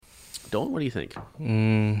Dolan, what do you think?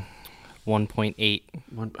 1.8.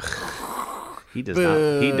 He does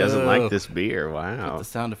not. He doesn't like this beer. Wow. Put the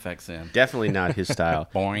sound effects in. Definitely not his style.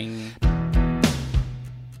 Boing.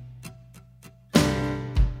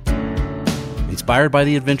 Inspired by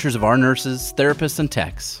the adventures of our nurses, therapists, and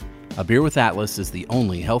techs, A Beer with Atlas is the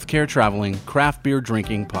only healthcare traveling, craft beer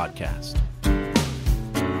drinking podcast.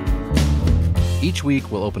 Each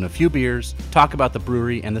week, we'll open a few beers, talk about the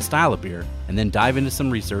brewery and the style of beer, and then dive into some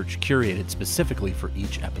research curated specifically for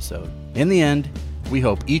each episode. In the end, we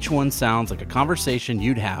hope each one sounds like a conversation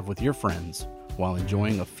you'd have with your friends while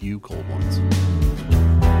enjoying a few cold ones.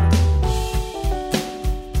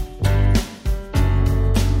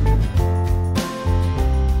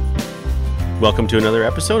 Welcome to another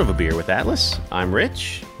episode of A Beer with Atlas. I'm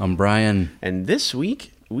Rich. I'm Brian. And this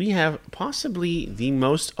week, we have possibly the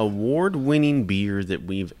most award-winning beer that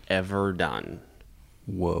we've ever done.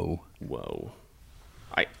 Whoa.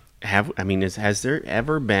 Has there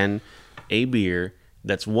ever been a beer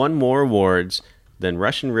that's won more awards than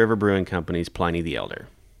Russian River Brewing Company's Pliney the Elder?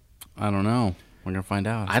 I don't know. We're going to find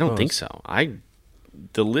out. I don't think so.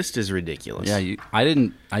 The list is ridiculous. Yeah, I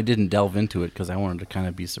didn't delve into it because I wanted to kind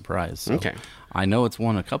of be surprised. So Okay. I know it's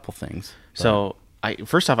won a couple things. So,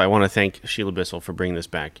 first off, I want to thank Sheila Bissell for bringing this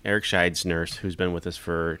back. Eric Scheid's nurse, who's been with us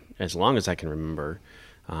for as long as I can remember,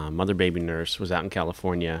 mother baby nurse, was out in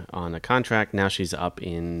California on a contract. Now she's up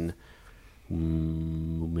in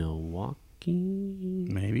Milwaukee,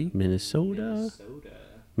 Maybe. Minnesota.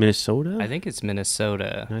 I think it's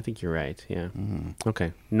Minnesota. I think you're right. Yeah.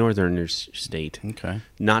 Okay. Northern state. Okay.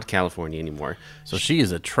 Not California anymore. So she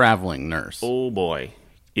is a traveling nurse. Oh boy,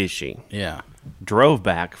 is she? Yeah. Drove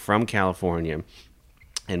back from California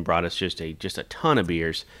and brought us just a ton of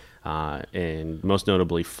beers, and most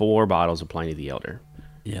notably 4 bottles of Pliney the Elder.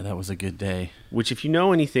 Yeah, that was a good day. Which, if you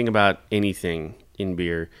know anything about anything in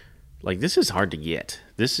beer, like, this is hard to get.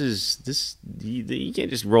 You can't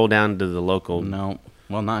just roll down to the local. No.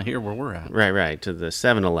 Well, not here where we're at. Right, to the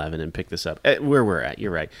 7-Eleven and pick this up. Where we're at,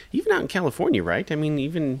 you're right. Even out in California, right? I mean,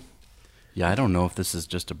 even... Yeah, I don't know if this is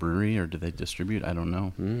just a brewery or do they distribute. I don't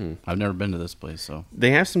know. I've never been to this place, so...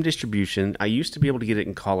 They have some distribution. I used to be able to get it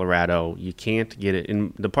in Colorado. You can't get it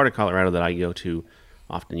in the part of Colorado that I go to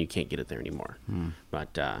often. You can't get it there anymore.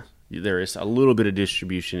 But there is a little bit of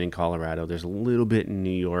distribution in Colorado. There's a little bit in New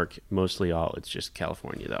York. Mostly all. It's just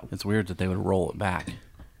California, though. It's weird that they would roll it back.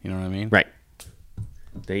 You know what I mean? Right.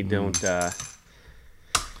 They don't... Yeah.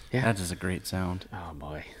 That is a great sound. Oh,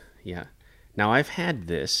 boy. Yeah. Now, I've had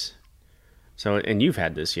this... So, and you've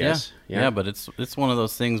had this, yes? Yeah, but it's one of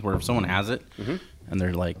those things where if someone has it and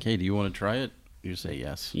they're like, hey, do you want to try it? You say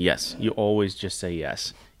yes. Yes, you always just say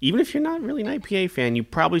yes. Even if you're not really an IPA fan, you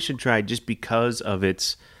probably should try it just because of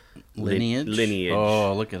its lineage.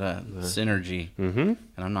 Oh, look at that. Synergy. And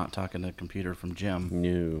I'm not talking to a computer from Jim. No.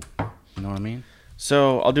 You know what I mean?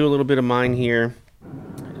 So, I'll do a little bit of mine here,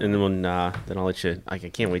 and then I'll let you... I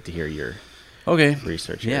can't wait to hear your... Okay.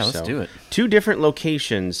 Research. Yeah, here. let's do it. 2 different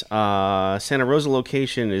locations. Santa Rosa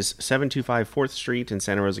location is 725 4th Street in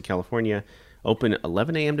Santa Rosa, California. Open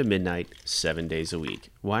 11 a.m. to midnight, 7 days a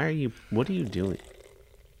week. What are you doing?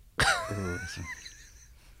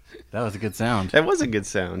 That was a good sound. That was a good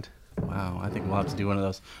sound. Wow, I think we'll have to do one of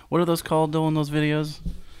those. What are those called, doing those videos?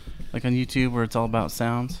 Like on YouTube where it's all about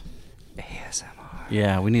sounds? ASMR.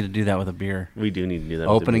 Yeah, we need to do that with a beer. We do need to do that.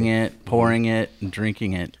 Opening it, pouring it, and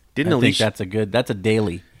drinking it. I think that's a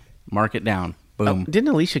daily. Mark it down. Boom. Didn't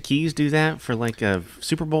Alicia Keys do that for like a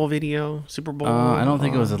Super Bowl video? I don't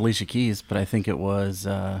think it was Alicia Keys, but I think it was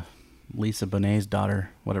Lisa Bonet's daughter,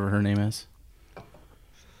 whatever her name is.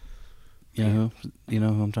 You know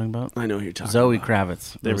who I'm talking about? I know who you're talking Zoe about.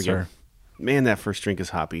 Kravitz. There we go. Her. Man, that first drink is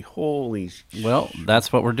hoppy. Holy Well,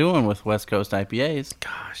 that's what we're doing with West Coast IPAs.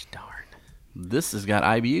 Gosh darn. This has got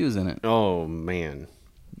IBUs in it. Oh, man.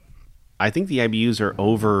 I think the IBUs are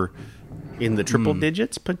over in the triple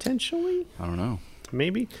digits, potentially. I don't know.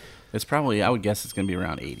 Maybe. It's probably, I would guess it's going to be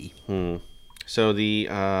around 80. So the...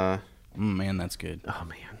 man, that's good. Oh,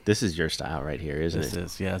 man. This is your style right here, isn't it? This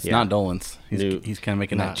is, yeah. It's not Dolan's. He's kind of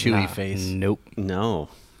making that chewy face. Nope. No.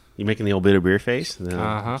 You making the old bitter beer face?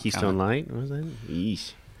 The Keystone Kinda. Light? What was that?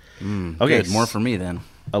 Yeesh. Okay, good. More for me then.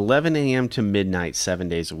 11 a.m. to midnight, 7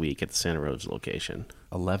 days a week at the Santa Rosa location.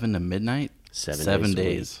 11 to midnight? 7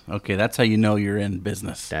 days. Okay, that's how you know you're in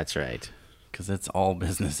business. That's right. Because it's all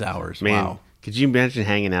business hours. Man, wow. could you imagine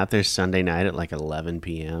hanging out there Sunday night at like 11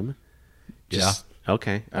 p.m.? Yeah.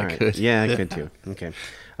 Okay. All right. Could. Yeah, I could too. Okay.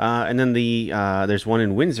 And then there's one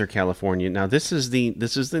in Windsor, California. Now this is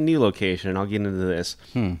the new location. I'll get into this.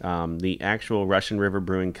 The actual Russian River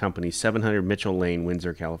Brewing Company, 700 Mitchell Lane,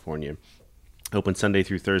 Windsor, California. Open Sunday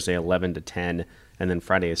through Thursday, 11 to 10, and then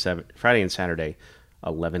Friday and Saturday,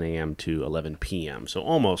 11 a.m. to 11 p.m. So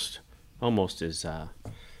almost as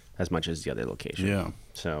much as the other location. Yeah.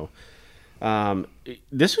 So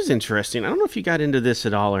this was interesting. I don't know if you got into this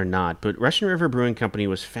at all or not, but Russian River Brewing Company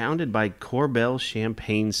was founded by Korbel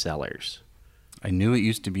champagne cellars. I knew it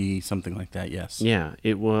used to be something like that, yes. Yeah,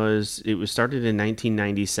 it was started in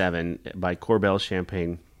 1997 by Korbel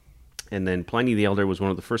Champagne, and then Pliney the Elder was one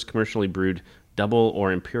of the first commercially brewed double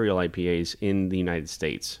or imperial IPAs in the United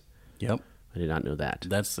States. Yep. I did not know that.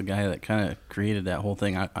 That's the guy that kind of created that whole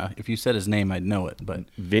thing. If you said his name, I'd know it, but...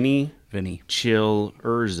 Vinny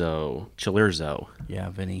Chilurzo. Chilurzo. Yeah,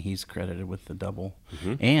 Vinny, he's credited with the double.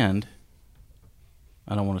 Mm-hmm. And,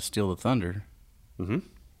 I don't want to steal the thunder. Mm-hmm.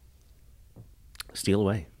 Steal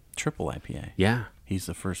away. Triple IPA. Yeah. He's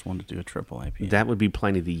the first one to do a triple IPA. That would be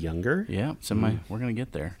Pliney the Younger. Yeah, we're going to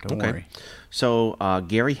get there. Don't worry. So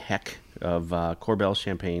Gary Heck of Korbel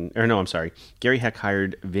Champagne, Gary Heck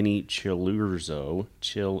hired Vinny Chilurzo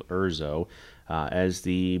as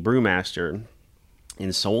the brewmaster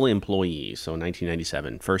and sole employee. So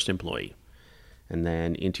 1997, first employee. And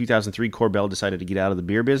then in 2003, Korbel decided to get out of the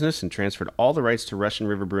beer business and transferred all the rights to Russian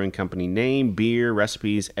River Brewing Company name, beer,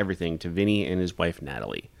 recipes, everything to Vinny and his wife,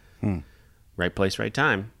 Natalie. Right place, right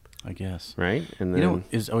time. I guess. Right? And then,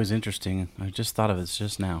 it's always interesting. I just thought of this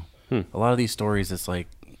just now. A lot of these stories, it's like,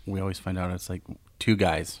 we always find out it's like two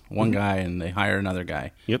guys, one guy, and they hire another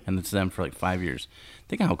guy. Yep. And it's them for like 5 years.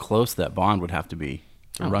 Think how close that bond would have to be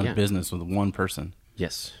to run a business with one person.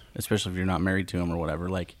 Yes. Especially if you're not married to him or whatever.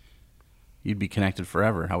 Like, you'd be connected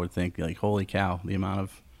forever. I would think, like, holy cow, the amount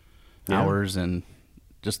of hours and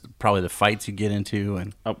just probably the fights you get into,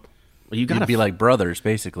 and you gotta you'd be like brothers,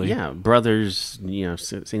 basically. Yeah, brothers.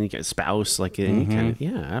 Same spouse, like any kind of.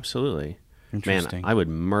 Yeah, absolutely. Interesting. Man, I would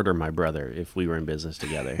murder my brother if we were in business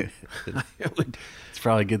together. It's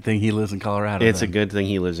probably a good thing he lives in Colorado. It's a good thing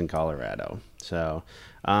he lives in Colorado. So,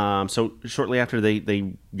 so shortly after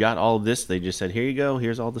they got all of this, they just said, "Here you go.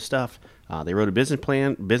 Here's all the stuff." They wrote a business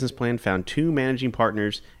plan, found 2 managing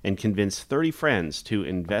partners, and convinced 30 friends to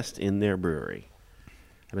invest in their brewery.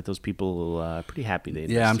 I bet those people are pretty happy they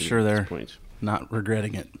invested. Yeah, I'm sure they're at this point. Not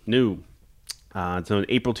regretting it. No. So in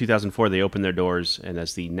April 2004, they opened their doors, and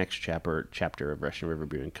as the next chapter of Russian River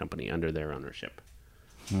Brewing Company under their ownership.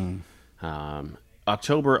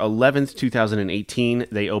 October 11th, 2018,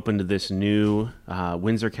 they opened this new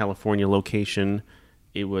Windsor, California location.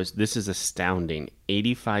 This is astounding,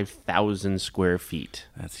 85,000 square feet.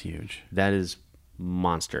 That's huge. That is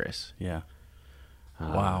monstrous. Yeah.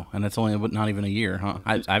 Wow. And that's only not even a year, huh?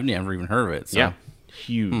 I've never even heard of it. So. Yeah.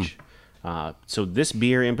 Huge. So this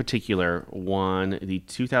beer in particular won the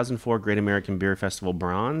 2004 Great American Beer Festival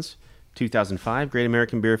Bronze, 2005 Great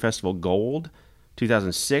American Beer Festival Gold,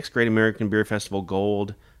 2006 Great American Beer Festival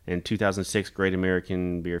Gold, and 2006 Great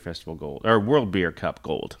American Beer Festival Gold, or World Beer Cup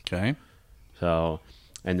Gold. Okay. So,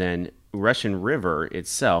 and then Russian River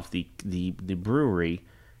itself, the brewery,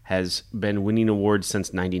 has been winning awards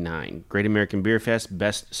since '99. Great American Beer Fest,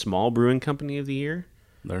 Best Small Brewing Company of the Year.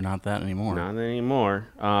 They're not that anymore. Not anymore.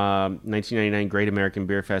 1999 Great American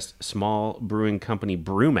Beer Fest, Small Brewing Company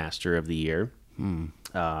Brewmaster of the Year.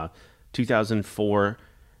 2004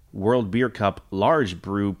 World Beer Cup Large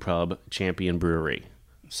Brew Pub Champion Brewery.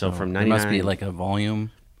 So from '99, there must be like a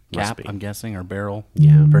volume cap, I'm guessing, or barrel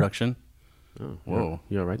production. Oh, whoa!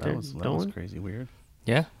 You're right there. That was crazy weird.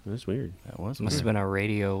 Yeah. That's weird. That was Must have been a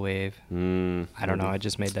radio wave. I don't know. I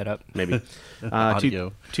just made that up. Maybe.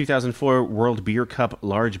 Audio. 2004 World Beer Cup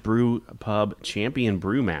Large Brew Pub Champion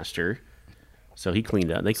Brewmaster. So he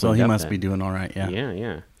cleaned up. So he must be doing all right. Yeah.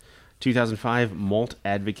 Yeah. 2005 Malt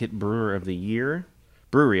Advocate Brewery of the Year.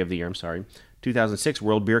 I'm sorry. 2006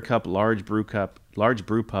 World Beer Cup Large Brew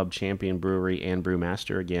Pub Champion Brewery and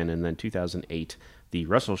Brewmaster again, and then 2008 the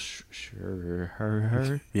Russell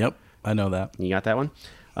Yep. I know that. You got that one?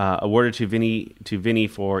 Awarded to Vinny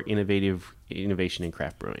for innovation in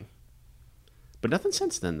craft brewing. But nothing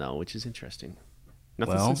since then, though, which is interesting.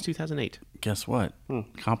 Nothing since 2008. Guess what?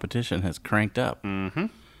 Competition has cranked up. Mm-hmm.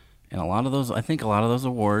 And I think a lot of those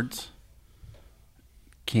awards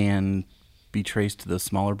can be traced to the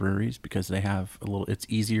smaller breweries because they have it's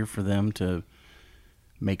easier for them to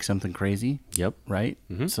make something crazy. Yep. Right?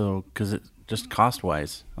 Mm-hmm. So, because it just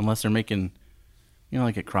cost-wise, unless they're making...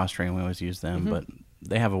 like at Cross Train, we always use them, but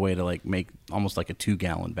they have a way to make almost like a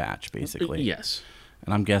 2-gallon batch, basically. Yes.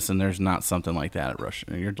 And I'm guessing there's not something like that at Rush.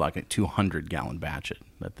 You're like a 200-gallon batch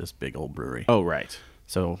at this big old brewery. Oh, right.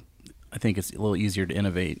 So I think it's a little easier to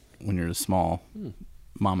innovate when you're a small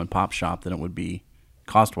mom and pop shop than it would be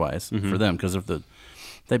cost-wise for them, because of the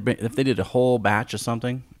if they did a whole batch of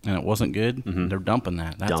something and it wasn't good, they're dumping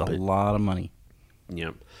that. That's Dump a it. lot of money.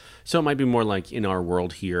 Yeah. So it might be more like in our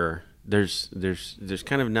world here, there's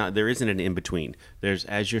kind of not, there isn't an in between. There's,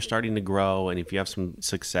 as you're starting to grow, and if you have some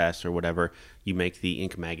success or whatever, you make the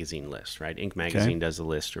Inc. magazine list, right? Inc. magazine does a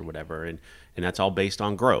list or whatever, and that's all based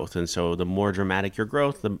on growth. And so the more dramatic your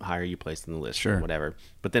growth, the higher you place in the list or whatever.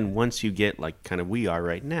 But then once you get like kind of we are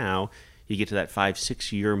right now, you get to that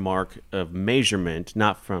 5-6 year mark of measurement,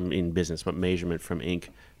 not from in business, but measurement from Inc.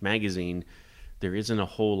 magazine. There isn't a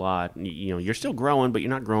whole lot. You know, you're still growing, but you're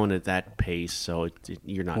not growing at that pace, so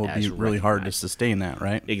you're not. It'd as be really hard to recognized. sustain that,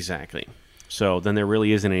 right? Exactly. So then there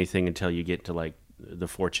really isn't anything until you get to like the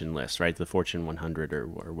Fortune list, right? The Fortune 100 or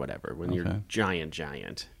whatever. When you're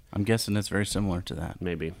giant. I'm guessing it's very similar to that.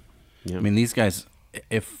 Maybe. Yeah. I mean, these guys,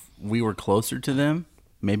 if we were closer to them,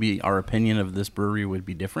 maybe our opinion of this brewery would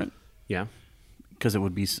be different. Yeah. Because it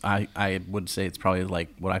would be, I would say it's probably like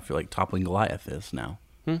what I feel like Toppling Goliath is now.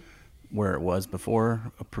 Where it was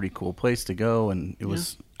before, a pretty cool place to go. And it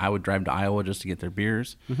was, I would drive to Iowa just to get their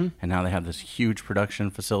beers. And now they have this huge production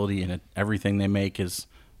facility, and everything they make is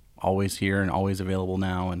always here and always available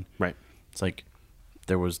now. And it's like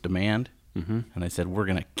there was demand, and they said, we're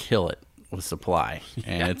going to kill it with supply.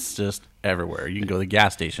 And it's just everywhere. You can go to the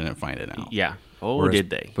gas station and find it now. Yeah. Oh, Whereas did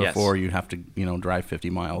they? Before you'd have to, drive 50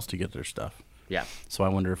 miles to get their stuff. Yeah. So I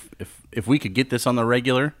wonder if we could get this on the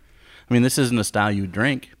regular. I mean, this isn't a style you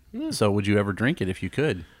drink. So would you ever drink it if you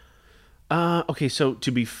could? Okay, so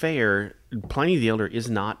to be fair, Pliny the Elder is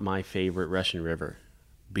not my favorite Russian River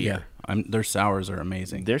beer. Their sours are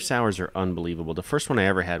amazing. Their sours are unbelievable. The first one I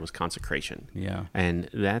ever had was Consecration. Yeah. And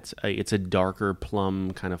it's a darker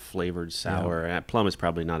plum kind of flavored sour. Plum is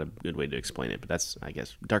probably not a good way to explain it, but that's, I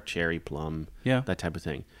guess, dark cherry, plum, that type of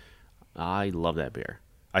thing. I love that beer.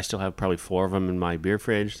 I still have probably 4 of them in my beer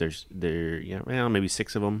fridge. Maybe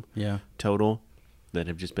 6 of them total that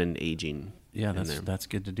have just been aging. Yeah, that's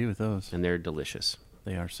good to do with those. And they're delicious.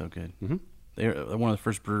 They are so good. They're one of the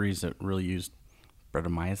first breweries that really used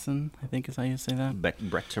Brettanomycin, I think is how you say that.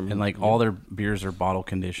 And like all their beers are bottle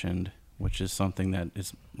conditioned, which is something that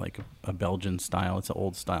is like a Belgian style. It's an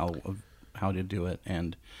old style of how to do it,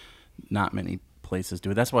 and not many places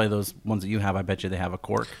do it. That's why those ones that you have, I bet you they have a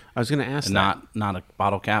cork. I was going to ask that. Not a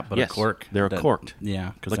bottle cap, but a cork. They're corked.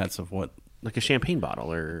 Yeah, because that's of what... Like a champagne bottle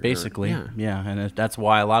basically, and that's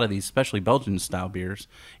why a lot of these, especially Belgian-style beers,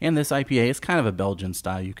 and this IPA is kind of a Belgian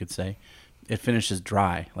style, you could say. It finishes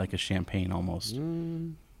dry, like a champagne almost.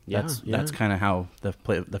 That's kind of how the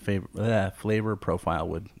flavor profile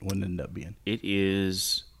would end up being. It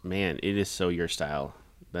is so your style.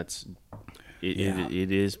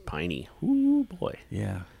 It is piney. Ooh, boy.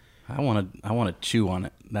 Yeah. I want to chew on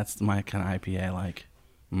it. That's my kind of IPA I like.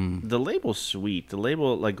 The label's sweet. The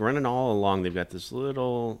label, like running all along, they've got this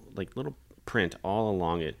little print all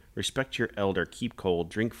along it. Respect your elder, keep cold,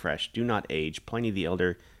 drink fresh, do not age. Pliny the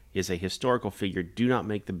Elder is a historical figure. Do not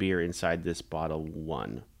make the beer inside this bottle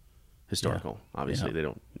one. Historical. Obviously, they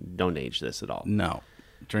don't age this at all. No.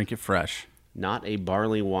 Drink it fresh. Not a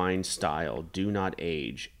barley wine style. Do not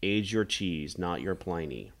age. Age your cheese, not your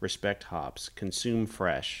Pliny. Respect hops. Consume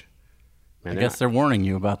fresh. Man, I guess they're warning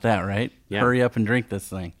you about that, right? Yeah. Hurry up and drink this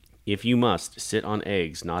thing. If you must, sit on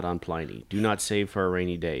eggs, not on Pliny. Do not save for a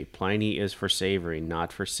rainy day. Pliny is for savoring,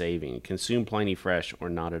 not for saving. Consume Pliny fresh or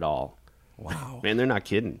not at all. Wow. Man, they're not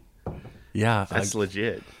kidding. Yeah. That's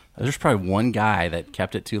legit. There's probably one guy that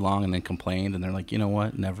kept it too long and then complained, and they're like, you know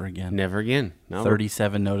what? Never again. Never again. No.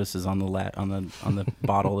 37 notices on the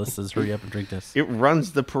bottle that says "Hurry up and drink this." It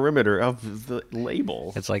runs the perimeter of the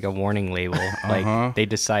label. It's like a warning label. Like they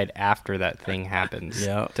decide after that thing happens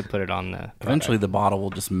to put it on the product. Eventually, the bottle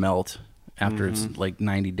will just melt. After it's like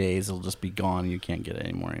 90 days, it'll just be gone. You can't get it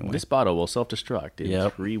anymore anyway. This bottle will self-destruct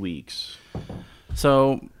in 3 weeks.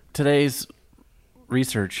 So today's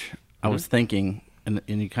research, I was thinking, and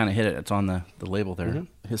you kind of hit it. It's on the label there.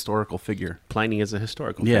 Historical figure. Pliny is a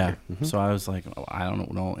historical figure. So I was like, I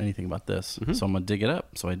don't know anything about this. So I'm going to dig it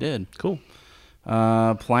up. So I did. Cool.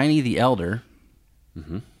 Pliny the Elder.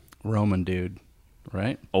 Roman dude,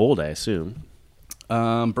 right? Old, I assume.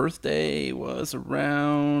 Birthday was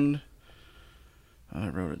around, I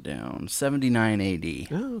wrote it down, 79 AD.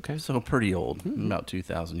 Oh, okay. So pretty old. About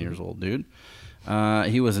 2,000 years old dude.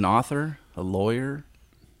 He was an author, a lawyer,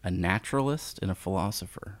 a naturalist, and a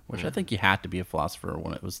philosopher, which I think you had to be a philosopher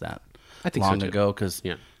when it was that long ago, because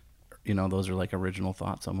those are like original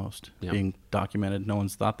thoughts almost being documented. No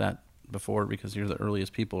one's thought that before because you're the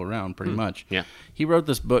earliest people around, pretty much. Yeah. He wrote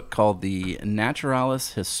this book called the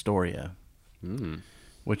Naturalis Historia,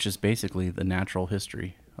 which is basically the natural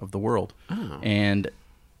history of the world. And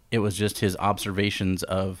it was just his observations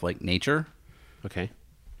of like nature. Okay.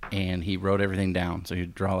 And he wrote everything down. So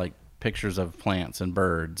he'd draw like pictures of plants and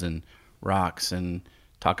birds and rocks and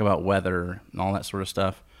talk about weather and all that sort of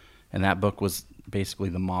stuff. And that book was basically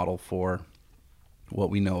the model for what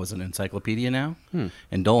we know as an encyclopedia now.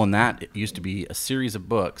 And Dolan, that it used to be a series of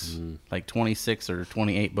books, like 26 or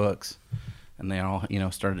 28 books. And they all,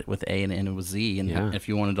 started with A and ended with Z. And if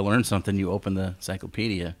you wanted to learn something, you opened the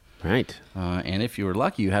encyclopedia. Right. And if you were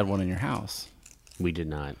lucky, you had one in your house. We did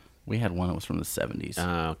not. We had one that was from the 70s.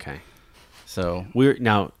 Okay. So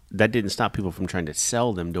now that didn't stop people from trying to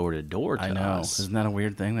sell them door to door to us. Isn't that a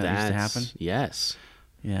weird thing that used to happen? Yes.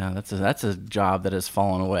 Yeah, that's a job that has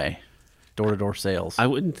fallen away. Door-to-door sales. I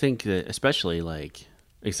wouldn't think that, especially like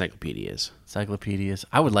encyclopedias.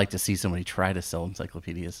 I would like to see somebody try to sell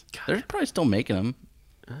encyclopedias. They're probably still making them.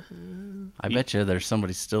 I bet you there's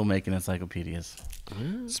somebody still making encyclopedias.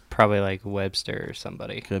 It's probably like Webster or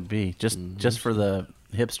somebody. Could be just for the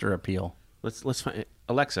hipster appeal. Let's find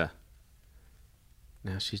Alexa.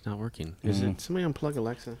 Now she's not working. Is it somebody unplug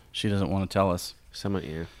Alexa? She doesn't want to tell us. Somebody,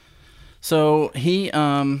 yeah. So he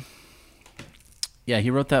wrote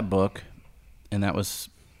that book, and that was,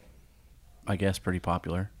 I guess, pretty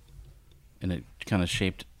popular. And it kind of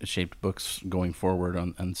shaped books going forward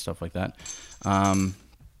and stuff like that.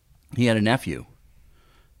 He had a nephew,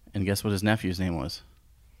 and guess what his nephew's name was?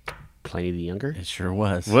 Pliney the Younger? It sure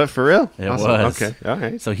was. What, for real? It was. Okay, all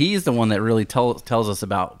right. So he's the one that really tells us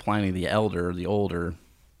about Pliny the Elder, the older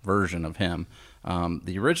version of him.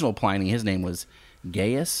 The original Pliny, his name was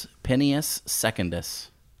Gaius Pennius Secundus.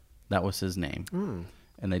 That was his name.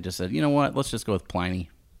 And they just said, you know what? Let's just go with Pliny.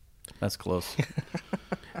 That's close.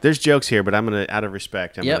 There's jokes here, but I'm gonna, out of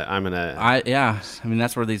respect, I mean,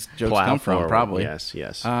 that's where these jokes come from, probably. Yes.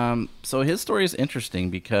 So his story is interesting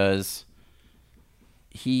because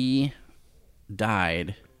he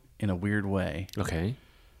died in a weird way. Okay.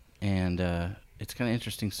 And it's kind of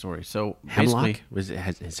interesting story. So hemlock? Is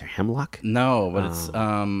there hemlock? No, but it's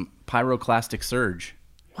Pyroclastic Surge.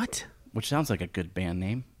 What? Which sounds like a good band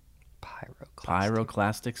name.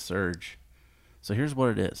 Pyroclastic Surge. So here's what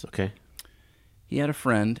it is. Okay. He had a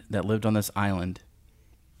friend that lived on this island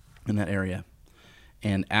in that area.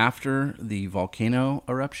 And after the volcano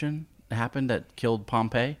eruption happened that killed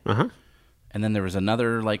Pompeii, and then there was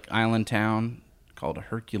another island town called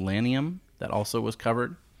Herculaneum that also was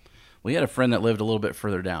covered. Well, he had a friend that lived a little bit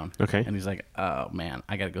further down. Okay. And he's like, oh, man,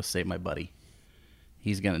 I got to go save my buddy.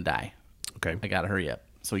 He's going to die. Okay. I got to hurry up.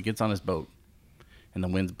 So he gets on his boat, and the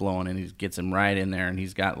wind's blowing, and he gets him right in there, and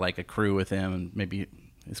he's got a crew with him, and maybe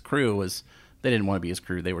his crew was, they didn't want to be his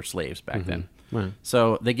crew. They were slaves back then. Right.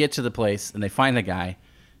 So they get to the place, and they find the guy,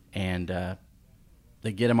 and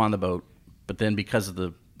they get him on the boat. But then because of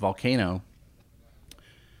the volcano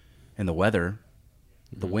and the weather,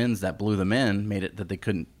 the winds that blew them in made it that they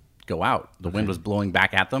couldn't go out. The wind was blowing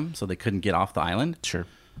back at them, so they couldn't get off the island. Sure.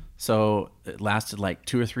 So it lasted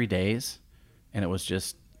 2 or 3 days, and it was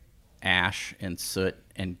just ash and soot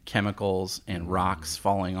and chemicals and rocks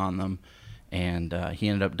falling on them, and he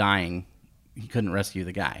ended up dying. He couldn't rescue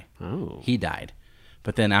the guy. Oh. He died.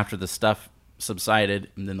 But then after the stuff subsided,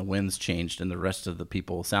 and then the winds changed, and the rest of the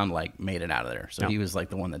people made it out of there. So he was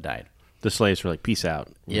the one that died. The slaves were like, peace out.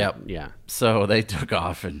 Yep. Yeah. So they took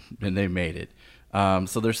off, and they made it.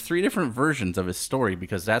 So there's 3 different versions of his story,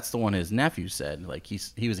 because that's the one his nephew said.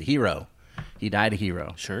 He was a hero. He died a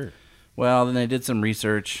hero. Sure. Well, then they did some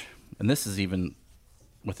research, and this is even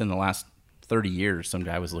within the last 30 years, some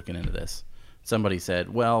guy was looking into this. Somebody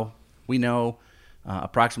said, well, we know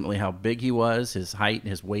approximately how big he was, his height,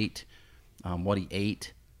 his weight, what he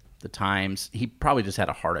ate, the times. He probably just had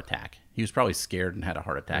a heart attack. He was probably scared and had a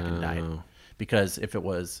heart attack and died. Because if it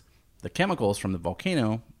was the chemicals from the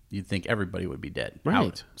volcano, you'd think everybody would be dead.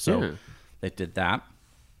 Right. So they did that.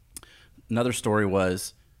 Another story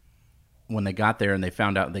was when they got there and they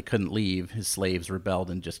found out they couldn't leave, his slaves rebelled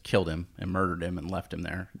and just killed him and murdered him and left him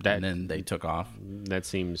there. And then they took off. That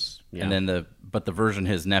seems, yeah. And then the version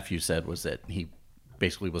his nephew said was that he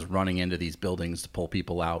basically was running into these buildings to pull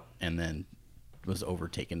people out and then was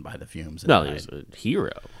overtaken by the fumes. No, he was a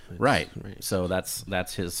hero. Right. So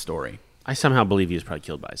that's his story. I somehow believe he was probably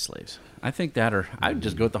killed by his slaves. I think that, or I'd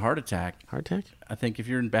just go with the heart attack. Heart attack? I think if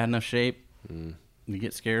you're in bad enough shape, you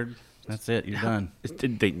get scared, that's it. You're done.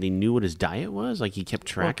 They knew what his diet was? He kept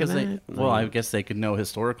track of that? I guess they could know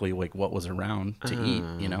historically what was around to eat,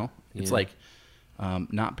 It's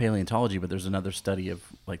not paleontology, but there's another study of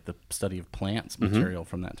the study of plants material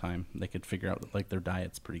from that time. They could figure out their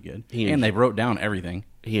diet's pretty good. And they wrote down everything.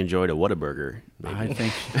 He enjoyed a Whataburger. Maybe. I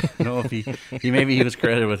think, if he maybe he was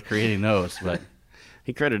credited with creating those, but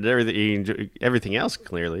He credited everything else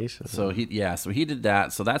clearly. So he did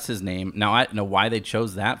that. So that's his name. Now I know why they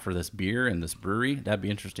chose that for this beer and this brewery. That'd be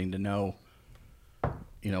interesting to know.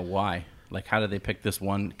 Why? Like, how did they pick this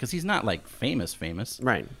one? Because he's not like famous.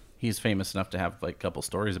 Right. He's famous enough to have like a couple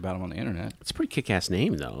stories about him on the internet. It's a pretty kick-ass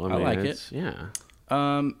name, though. I like it. Yeah.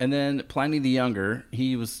 And then Pliney the Younger,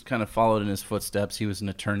 he was kind of followed in his footsteps. He was an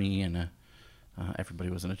attorney, and everybody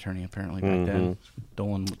was an attorney apparently back then.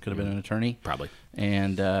 Dolan could have been an attorney, probably.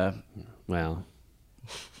 And well,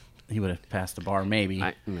 he would have passed the bar, maybe.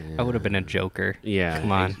 I would have been a joker. Yeah,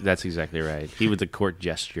 come on, that's exactly right. He was the court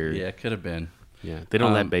gesture. Yeah, it could have been. Yeah, they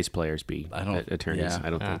don't let bass players be attorneys. Yeah, I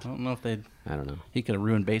don't think. I don't know if they'd. I don't know. He could have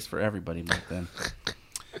ruined bass for everybody back then.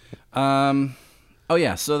 Oh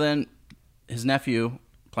yeah. So then, his nephew,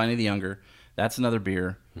 Pliney the Younger, that's another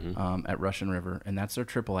beer at Russian River, and that's their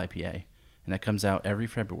triple IPA, and that comes out every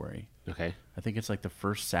February. Okay. I think it's like the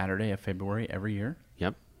first Saturday of February every year.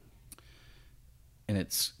 Yep. And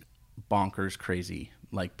it's bonkers crazy.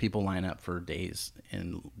 Like, people line up for days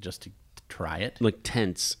and just to try it. Like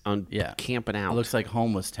tents on camping out. It looks like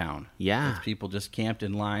homeless town. Yeah. It's people just camped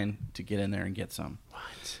in line to get in there and get some.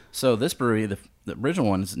 What? So this brewery, the original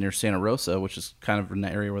one is near Santa Rosa, which is kind of in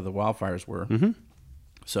the area where the wildfires were. Mm-hmm.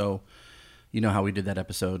 So you know how we did that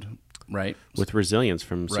episode, right? With Resilience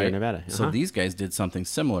from Sierra Nevada. Uh-huh. So these guys did something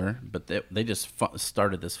similar, but they just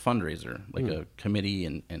started this fundraiser, like a committee,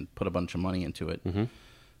 and put a bunch of money into it. Mm-hmm.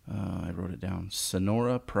 I wrote it down.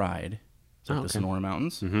 Sonora Pride. It's like the Sonora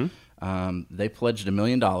Mountains. Mm-hmm. They pledged $1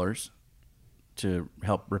 million to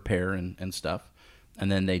help repair and stuff.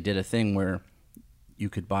 And then they did a thing where you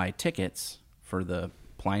could buy tickets for the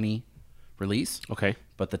Pliney release. Okay.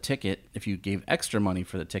 But the ticket, if you gave extra money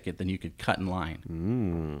for the ticket, then you could cut in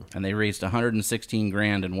line. And they raised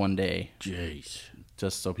 $116,000 in one day. Jeez.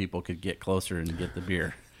 Just so people could get closer and get the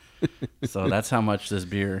beer. So that's how much this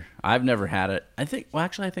beer. I've never had it. I think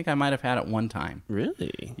I might have had it one time.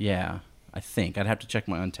 Really? Yeah, I think I'd have to check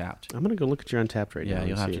my Untapped. I'm gonna go look at your Untapped right now. Yeah,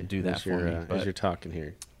 you'll have to do that for me. As you're talking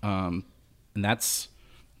here. And that's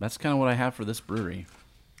kind of what I have for this brewery.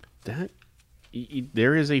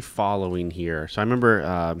 There is a following here. So I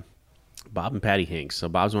remember Bob and Patty Hinks. So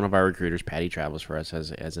Bob's one of our recruiters. Patty travels for us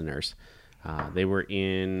as a nurse. They were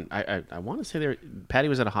in. I want to say Patty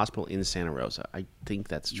was at a hospital in Santa Rosa. I think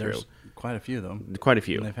that's true. There's quite a few of them. Quite a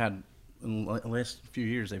few. And they've had in the last few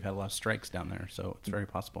years. They've had a lot of strikes down there, so it's very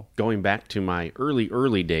possible. Going back to my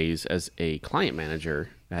early days as a client manager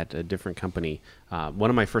at a different company, one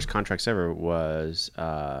of my first contracts ever was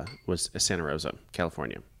Santa Rosa,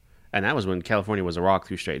 California. And that was when California was a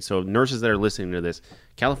walk-through state. So nurses that are listening to this,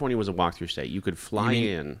 California was a walk-through state. You could fly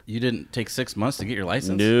in. You didn't take 6 months to get your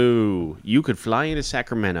license? No. You could fly into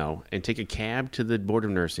Sacramento and take a cab to the Board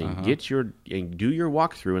of Nursing, and do your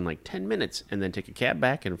walkthrough in like 10 minutes, and then take a cab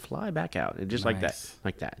back and fly back out. And just like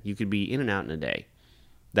that. You could be in and out in a day.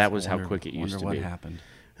 That was how quick it used to be. What happened?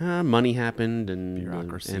 Money happened and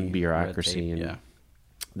bureaucracy and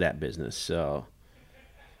that business.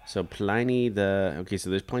 So Pliney so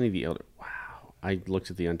there's Pliney the Elder. Wow, I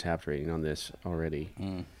looked at the Untapped rating on this already.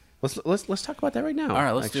 Let's talk about that right now. All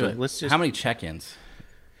right, let's do it. How many check-ins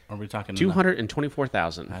are we talking?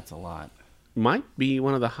 224,000. That's a lot. Might be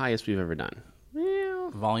one of the highest we've ever done. Yeah.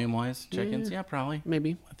 Volume-wise, check-ins, yeah, probably.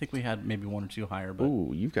 Maybe. I think we had maybe one or two higher. But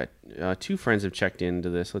ooh, you've got two friends have checked into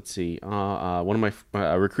this. Let's see. One of my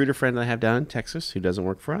a recruiter friend that I have down in Texas who doesn't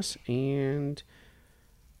work for us, and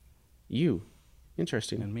you.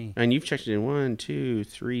 Interesting. And me. And you've checked it in 1, 2,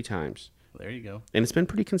 3 times. There you go. And it's been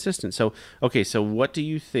pretty consistent. So, okay, so what do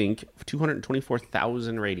you think,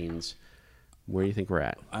 224,000 ratings, where do you think we're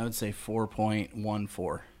at? I would say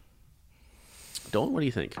 4.14. Dolan, what do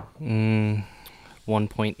you think?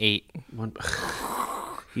 1.8.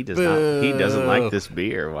 He doesn't like this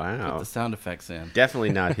beer. Wow. Put the sound effects in.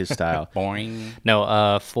 Definitely not his style. Boing. No,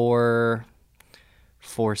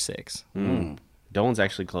 4.6. Dolan's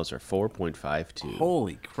actually closer, 4.52.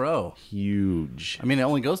 Holy crow. Huge. I mean, it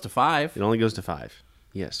only goes to 5. It only goes to 5.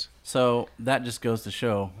 Yes. So that just goes to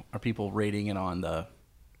show, are people rating it on the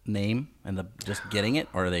name and just getting it,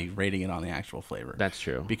 or are they rating it on the actual flavor? That's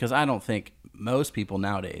true. Because I don't think most people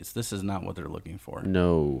nowadays, this is not what they're looking for.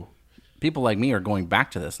 No. People like me are going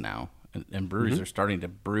back to this now, and breweries are starting to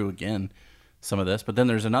brew again some of this. But then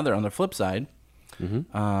there's another, on the flip side,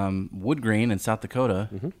 Wood Grain in South Dakota,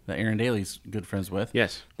 that Aaron Daly's good friends with.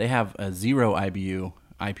 Yes. They have a 0 IBU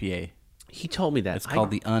IPA. He told me that. It's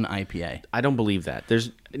called the Un-IPA. I don't believe that.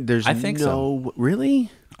 There's I think so.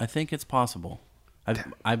 Really? I think it's possible.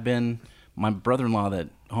 My brother-in-law that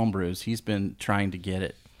homebrews, he's been trying to get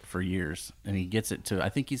it for years, and he gets it to, I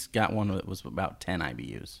think he's got one that was about 10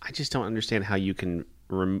 IBUs. I just don't understand how you can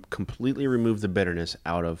completely remove the bitterness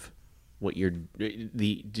out of what you're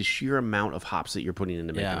the sheer amount of hops that you're putting in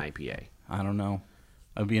to make an IPA. I don't know.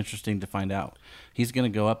 It would be interesting to find out. He's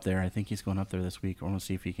going to go up there. I think he's going up there this week. I want to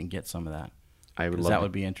see if he can get some of that. I would love that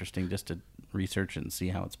would be interesting just to research it and see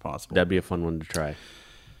how it's possible. That'd be a fun one to try.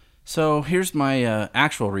 So here's my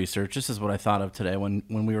actual research. This is what I thought of today when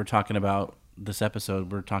we were talking about this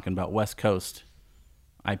episode. We were talking about West Coast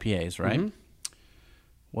IPAs, right? Mm-hmm.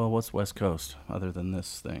 Well, what's West Coast other than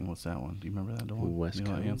this thing? What's that one? Do you remember that one? West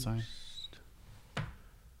Coast.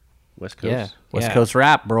 West Coast? Yeah. West Coast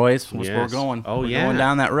rap, boys. That's where we're going. Oh, we're going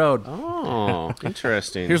down that road. Oh,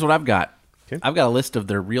 interesting. Here's what I've got. Okay. I've got a list of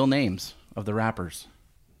their real names of the rappers.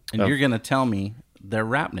 And you're going to tell me their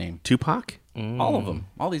rap name. Tupac? All of them.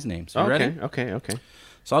 All these names. You ready? Okay.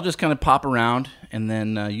 So I'll just kind of pop around, and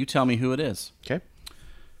then you tell me who it is. Okay.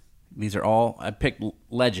 These are all, I picked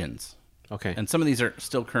legends. Okay. And some of these are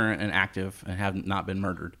still current and active and have not been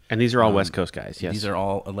murdered. And these are all West Coast guys, yes. These are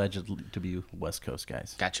all alleged to be West Coast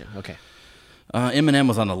guys. Gotcha. Okay. Eminem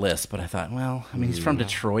was on the list, but I thought, well, I mean, he's from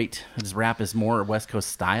Detroit. His rap is more West Coast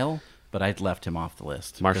style, but I left him off the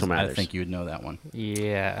list. Marshall Mathers. I think you would know that one.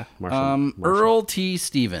 Yeah. Marshall. Earl T.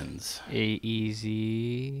 Stevens.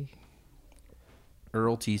 Easy.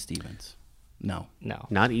 Earl T. Stevens. No.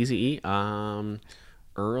 Not Easy E.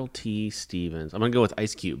 Earl T. Stevens. I'm going to go with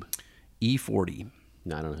Ice Cube. E40.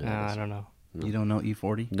 No, I don't know who that is. I don't know. No. You don't know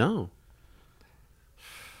E40? No.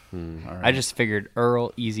 All right. I just figured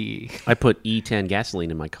Earl Easy. I put E10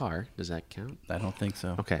 gasoline in my car. Does that count? I don't think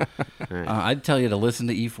so. Okay. All right. I'd tell you to listen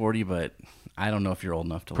to E40, but I don't know if you're old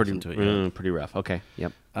enough to listen to it yet. Pretty rough. Okay.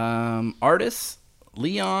 Yep. Artist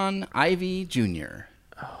Leon Ivy Jr.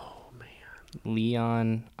 Oh, man.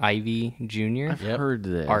 Leon Ivy Jr. I've heard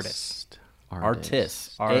this. Artist.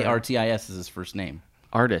 Artis. A-R-T-I-S is his first name.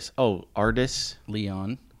 Artist. Oh, Artist.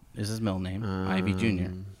 Leon is his middle name. Ivy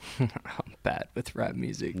Jr. I'm bad with rap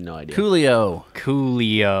music. No idea. Coolio.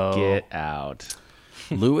 Get out.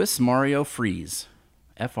 Louis Mario Freeze.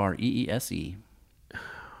 F-R-E-E-S-E. Oh,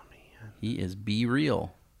 man. He is Be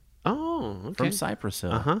Real. Oh, okay. From Cypress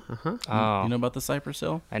Hill. Oh. You know about the Cypress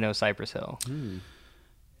Hill? I know Cypress Hill.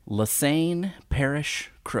 Lassane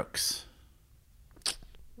Parish Crooks.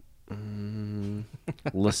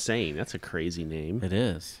 Lassane. That's a crazy name. It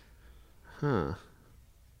is. Huh.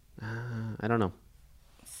 I don't know.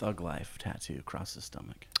 Thug Life tattoo across his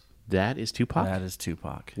stomach. That is Tupac? That is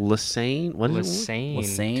Tupac. Lassane? What is it?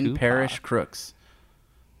 Lassane Parish Crooks.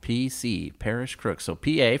 P-C, Parish Crooks. So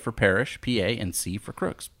P-A for Parish, P-A, and C for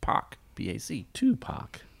Crooks. Pac, P-A-C.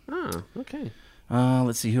 Tupac. Oh, okay.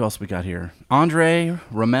 Let's see, who else we got here? Andre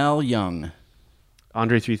Ramel Young.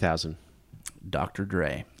 Andre 3000. Dr.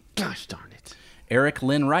 Dre. Gosh darn it. Eric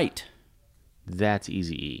Lynn Wright. That's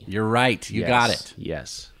Easy E. You're right. You got it.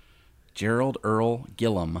 Yes. Gerald Earl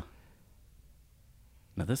Gillum.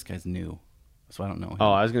 Now, this guy's new, so I don't know him.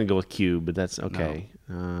 Oh, I was going to go with Cube, but that's okay.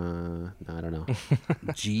 No, I don't know.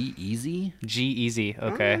 G-Eazy? G-Eazy,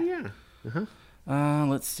 okay. Oh, yeah.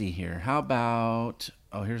 Let's see here. How about...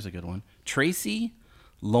 Oh, here's a good one. Tracy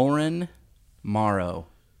Lauren Morrow.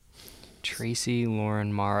 Tracy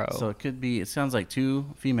Lauren Morrow. So it could be... It sounds like two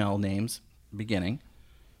female names beginning.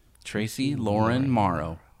 Tracy Lauren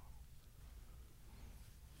Morrow.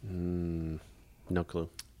 No clue.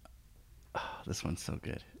 Oh, this one's so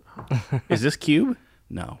good. Is this Cube?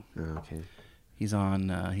 No. Oh, okay. He's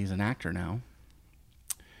on. He's an actor now.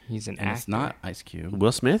 He's an and actor. It's not Ice Cube.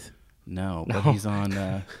 Will Smith? No, but he's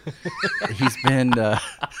on. He's been.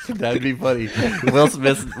 That'd be funny. Will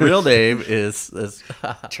Smith's real name is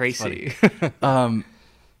Tracy.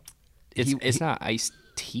 It's not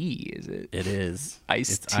Ice-T, is it? It is.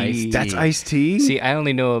 Ice-T. That's Ice-T? See, I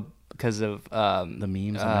only know because of the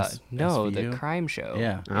memes. On no, SVU? the crime show.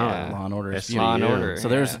 Yeah. Law and Order. Law and Order. So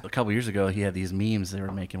there's a couple years ago, he had these memes they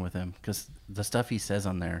were making with him because the stuff he says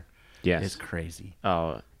on there is crazy.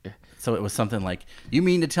 Oh. So it was something like, "You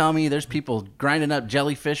mean to tell me there's people grinding up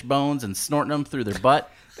jellyfish bones and snorting them through their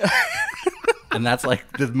butt?" And that's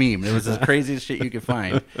like the meme. It was the craziest shit you could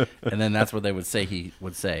find. And then that's what they would say he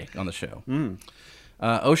would say on the show.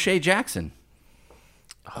 O'Shea Jackson.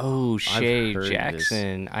 O'Shea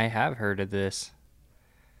Jackson. I have heard of this.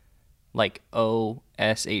 Like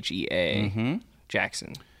O-S-H-E-A.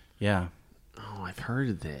 Jackson. Yeah. Oh, I've heard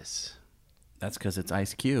of this. That's because it's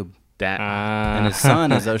Ice Cube. And his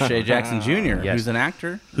son is O'Shea Jackson Jr., who's an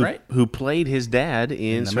actor, right? Who played his dad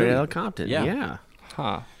in Straight Outta Compton. Yeah.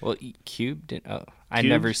 Huh. Well, Cube didn't. Oh, I've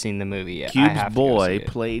never seen the movie yet. Cube's boy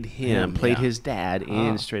played his dad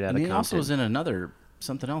in Straight Outta Compton. He also was in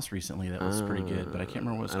something else recently that was pretty good, but I can't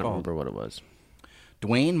remember what it's called. I don't remember what it was.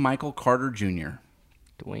 Dwayne Michael Carter Jr.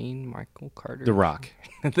 Dwayne Michael Carter. The Rock.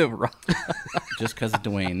 The Rock. Just because of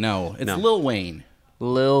Dwayne. No, it's No. Lil Wayne.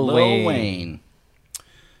 Lil Wayne.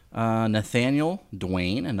 Nathaniel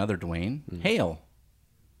Dwayne, another Dwayne. Hale.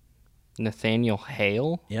 Nathaniel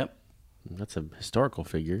Hale. Yep. That's a historical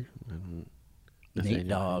figure. Nate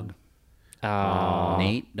Dogg. Oh.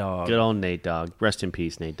 Nate Dogg. Good old Nate Dogg. Rest in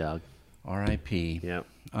peace, Nate Dogg. R.I.P. Yep.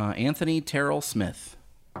 Anthony Terrell Smith.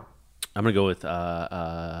 I'm gonna go with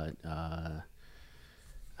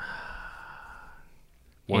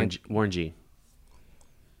Warren G.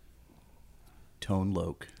 Tone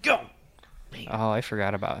Loc. Go. Oh, I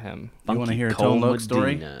forgot about him. You want to hear a Cole Tone Loc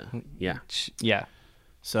story? Medina. Yeah. Yeah.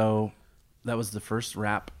 So that was the first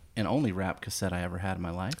rap and only rap cassette I ever had in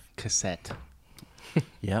my life. Cassette.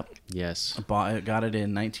 Yep. Yes. Got it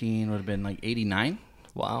in 89.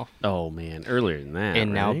 Wow. Oh man, earlier than that.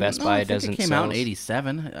 And now right? Best No, Buy I think doesn't it came sell. out in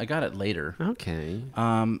 87. I got it later. Okay.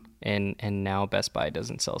 And now Best Buy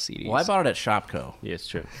doesn't sell CDs. Well, I bought it at Shopko. Yeah, it's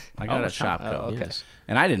true. I got it at Shopko. Oh, okay. Yes.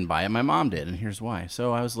 And I didn't buy it. My mom did, and here's why.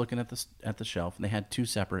 So I was looking at the shelf, and they had two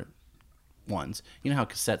separate ones. You know how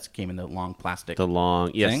cassettes came in the long plastic The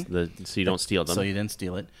long, yes, thing? so you don't steal them. So you didn't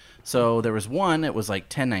steal it. So there was one that was like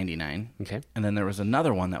 $10.99. Okay. And then there was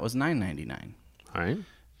another one that was $9.99. All right.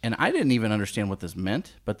 And I didn't even understand what this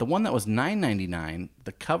meant, but the one that was $9.99,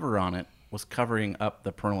 the cover on it was covering up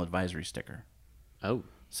the parental advisory sticker. Oh.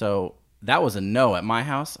 So that was a no at my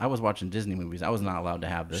house. I was watching Disney movies. I was not allowed to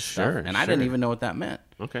have this Sure, stuff. And I didn't sure. even know what that meant.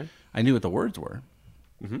 Okay. I knew what the words were.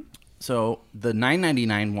 Mm-hmm. So the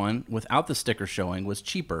 $9.99 one without the sticker showing was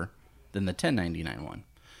cheaper than the $10.99 one.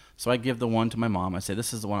 So I give the one to my mom. I say,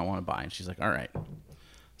 this is the one I want to buy. And she's like, all right.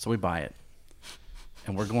 So we buy it.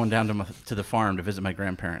 And we're going down to the farm to visit my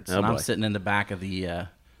grandparents. Oh, and I'm boy. sitting in the back of the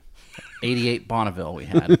 88 Bonneville we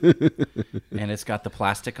had. And it's got the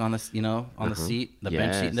plastic on the seat, the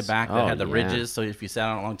bench seat in the Yes. back that Oh, had the yeah. ridges. So if you sat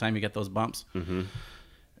on it a long time, you get those bumps. Mm-hmm.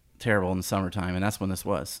 Terrible in the summertime. And that's when this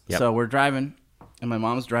was. Yep. So we're driving, and my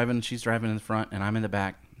mom's driving, and she's driving in the front, and I'm in the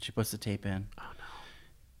back. She puts the tape in. Oh,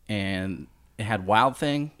 no. And it had Wild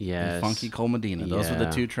Thing Yes. and Funky Cole Medina. Those were the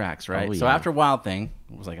Yeah. two tracks, right? Oh, So yeah. after Wild Thing,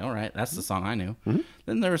 I was like, all right, that's the song I knew. Mm-hmm.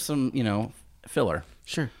 Then there was some, filler.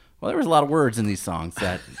 Sure. Well, there was a lot of words in these songs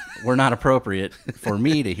that were not appropriate for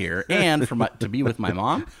me to hear and to be with my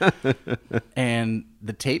mom. And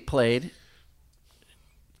the tape played.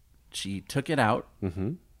 She took it out,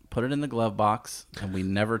 put it in the glove box, and we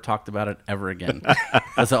never talked about it ever again.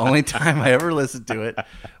 That's the only time I ever listened to it.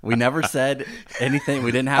 We never said anything.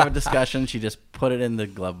 We didn't have a discussion. She just put it in the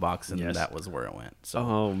glove box, and Yes. that was where it went. So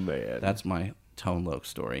Oh man. that's my Tone Loc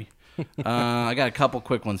story. I got a couple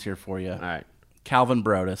quick ones here for you. All right. Calvin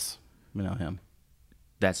Brodus. You know him.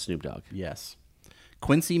 That's Snoop Dogg. Yes.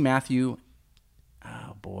 Quincy Matthew.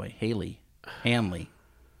 Oh, boy. Hanley.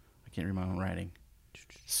 I can't read my own writing.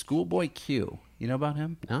 Schoolboy Q. You know about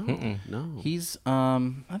him? No. No. He's, I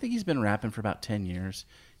think he's been rapping for about 10 years.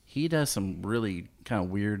 He does some really kind of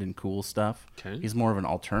weird and cool stuff. Okay. He's more of an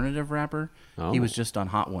alternative rapper. Oh. He was just on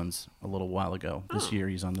Hot Ones a little while ago. This year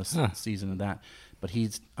he's on this season of that. But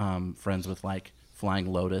he's friends with like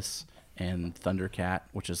Flying Lotus and Thundercat,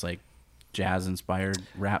 which is like jazz-inspired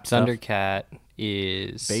rap stuff. Thundercat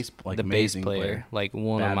is Bass- like the bass amazing player, player. like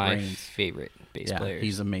one Bad of my Brains. favorite bass Yeah, players.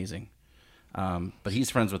 he's amazing. But he's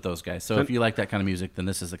friends with those guys. So if you like that kind of music, then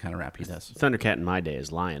this is the kind of rap he does. Thundercat in my day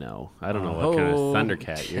is Lion-O. I don't know what kind of Oh.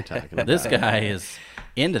 Thundercat you're talking about. This guy is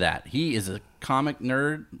into that. He is a comic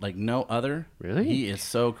nerd like no other. Really? He is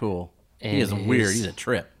so cool. And he is weird. his- He's a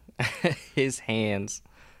trip. His hands.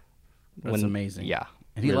 That's amazing. Yeah.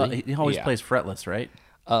 And he, Really? he always Yeah. plays fretless, right?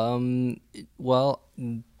 Well,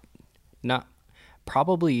 not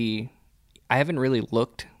probably. I haven't really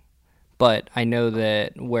looked, but I know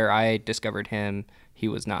that where I discovered him, he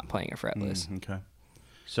was not playing a fretless. Okay.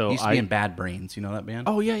 So He used to be in Bad Brains. You know that band?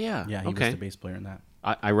 Oh yeah, yeah. yeah. He okay. was the bass player in that.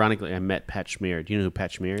 Ironically, I met Pat Schmier. Do you know who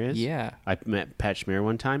Pat Schmier is? Yeah. I met Pat Schmier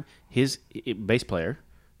one time. His bass player.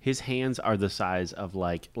 His hands are the size of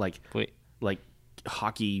like Wait.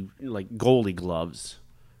 hockey goalie gloves.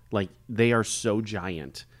 Like they are so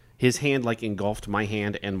giant. His hand like engulfed my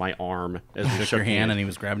hand and my arm as we Shook shook your hand hands. and he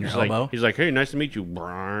was grabbing your He's like- elbow. he's like, "Hey, nice to meet you,"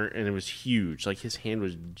 and it was huge. Like his hand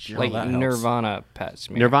was giant. Like that helps. Nirvana Pat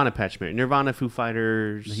Smear. Nirvana Pat Schmier. Nirvana, Foo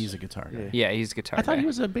Fighters. He's a guitar guy. Yeah, he's a guitar I thought guy. he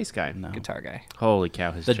was a bass guy. No. guitar guy. Holy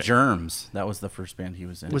cow! His The Germs. That was the first band he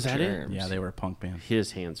was in. Was that it? Germs. Yeah, they were a punk band.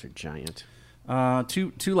 His hands are giant.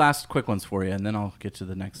 Two last quick ones for you, and then I'll get to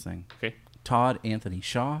the next thing. Okay. Todd Anthony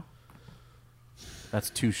Shaw. That's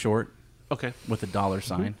too short Okay. with a dollar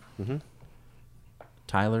sign. Mm-hmm.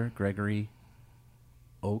 Tyler Gregory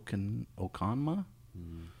Okonma.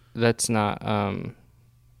 That's not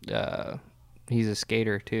He's a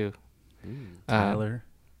skater too. Tyler,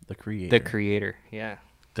 the Creator. The Creator. Yeah.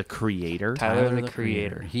 The Creator. Tyler, the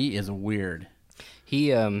Creator. He is weird.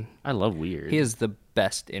 He I love weird. He has the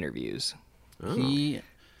best interviews. Oh. He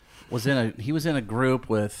was in a group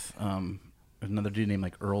with another dude named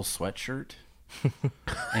like Earl Sweatshirt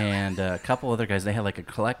and a couple other guys. They had like a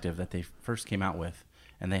collective that they first came out with,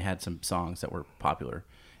 and they had some songs that were popular,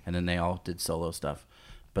 and then they all did solo stuff.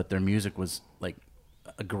 But their music was like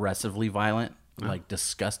aggressively violent, like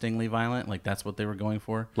disgustingly violent. Like that's what they were going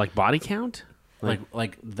for. Like Body Count?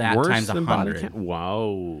 Like that Worse times than Body 100. Count?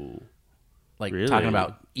 Wow. Like Really? talking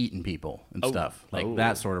about eating people and stuff, like Oh.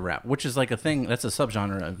 that sort of rap, which is like a thing. That's a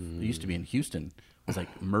subgenre of it used to be in Houston. It was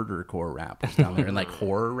like murdercore rap was down there, and like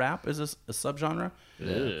horror rap is a subgenre,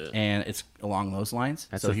 and it's along those lines.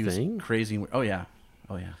 That's so a he was thing? crazy. Oh yeah.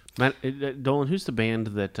 Matt, Dolan, who's the band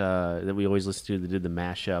that we always listen to that did the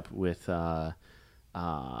mashup with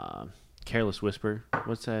Careless Whisper?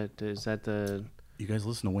 What's that? Is that the You guys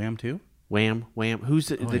listen to Wham too? Wham? Who's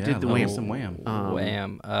that yeah, did the love Wham? some Wham.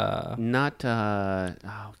 Wham. Not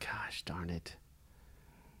oh gosh darn it.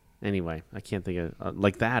 Anyway, I can't think of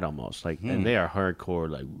like that almost like and they are hardcore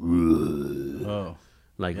like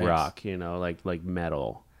Yikes. rock, like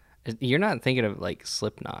metal. You're not thinking of like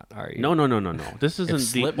Slipknot, are you? No. This If isn't the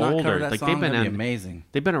Slipknot older. covered that Like song, they've been that'd be on, amazing.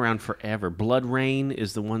 They've been around forever. Blood Rain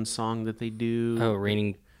is the one song that they do. Oh,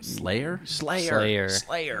 Raining Slayer. Slayer.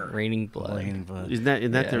 Raining Blood. Raining Blood. Isn't that we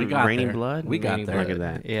the got Raining there. Blood? We got Raining there. Look at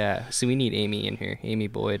that. Yeah. So we need Amy in here. Amy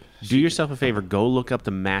Boyd. Do yourself a favor. Go look up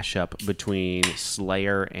the mashup between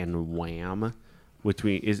Slayer and Wham.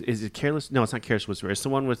 Is it Careless? No, it's not Careless Whisper. It's the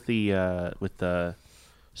one with the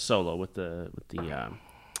solo with the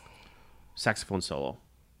saxophone solo.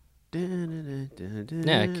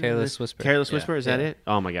 Yeah, Careless Whisper. Careless Yeah, Whisper. Is that yeah. it?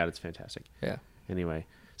 Oh my God, it's fantastic. Yeah. Anyway,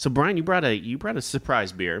 so Brian, you brought a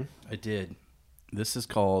surprise beer. I did. This is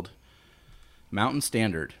called Mountain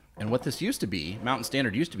Standard. And what this used to be, Mountain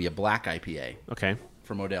Standard used to be a black IPA Okay.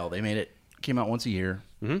 from Odell. They made it, came out once a year,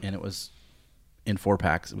 and it was in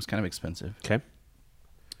 4-packs. It was kind of expensive. Okay.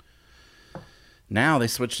 Now they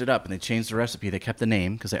switched it up and they changed the recipe. They kept the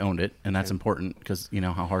name because they owned it, and that's important because you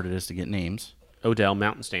know how hard it is to get names. Odell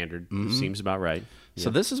Mountain Standard seems about right. So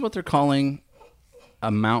this is what they're calling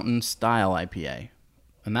a mountain style IPA.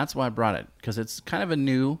 And that's why I brought it, because it's kind of a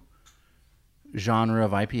new genre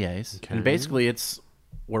of IPAs. Okay. And basically it's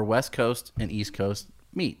where West Coast and East Coast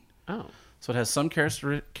meet. Oh. So it has some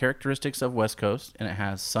characteristics of West Coast, and it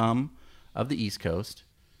has some of the East Coast.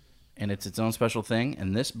 And it's its own special thing.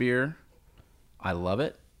 And this beer, I love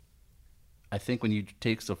it. I think when you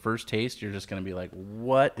take the first taste, you're just going to be like,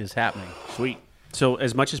 what is happening? Sweet. So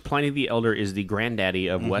as much as Pliny the Elder is the granddaddy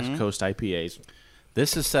of West Coast IPAs.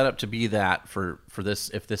 This is set up to be that for this,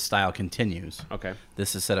 if this style continues. Okay.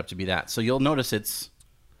 This is set up to be that. So you'll notice it's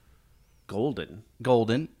Golden.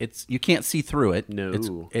 golden. You can't see through it.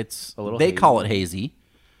 No. It's A little they call it hazy.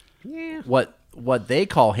 hazy. Yeah. What they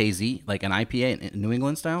call hazy, like an IPA in New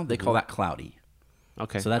England style, they call that cloudy.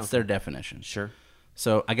 Okay. So that's their definition. Sure.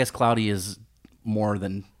 So I guess cloudy is more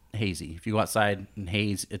than hazy. If you go outside and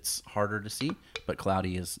haze, it's harder to see, but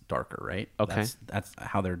cloudy is darker, right? Okay. That's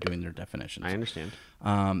how they're doing their definitions. I understand.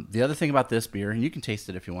 The other thing about this beer, and you can taste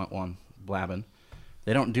it if you want one, blabbing,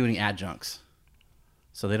 they don't do any adjuncts.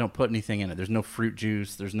 So they don't put anything in it. There's no fruit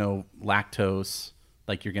juice. There's no lactose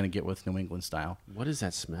like you're going to get with New England style. What does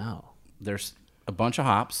that smell? There's a bunch of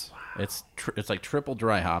hops. Wow. It's like triple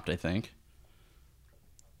dry hopped, I think.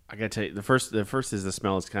 I gotta tell you, the first is the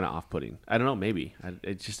smell is kind of off-putting. I don't know, maybe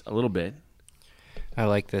it's just a little bit. I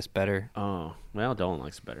like this better. Oh well, Dolan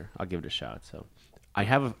likes it better. I'll give it a shot. So, I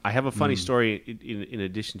have a funny story in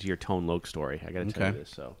addition to your Tone Loc story. I gotta tell you this.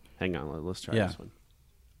 So, hang on, let's try this one.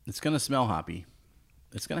 It's going to smell hoppy.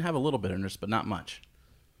 It's going to have a little bitterness, but not much.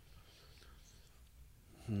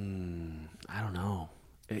 I don't know.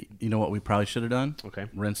 You know what we probably should have done? Okay.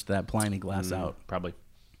 Rinsed that Pliny glass out. Probably.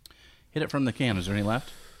 Hit it from the can. Is there any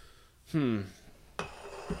left?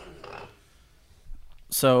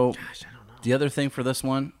 So, Gosh, I don't know. the other thing for this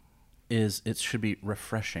one is it should be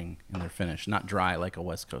refreshing in their finish, not dry like a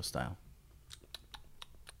West Coast style.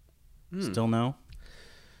 Still no?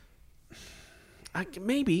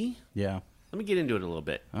 Maybe. Yeah. Let me get into it a little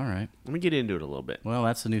bit. All right. Well,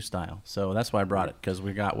 that's the new style. So that's why I brought it, because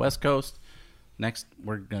we got West Coast. Next,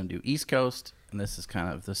 we're going to do East Coast, and this is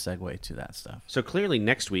kind of the segue to that stuff. So clearly,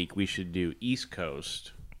 next week we should do East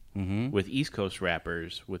Coast with East Coast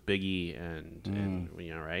rappers with Biggie and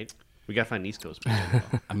right? We gotta find East Coast.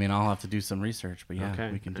 I mean, I'll have to do some research, but yeah,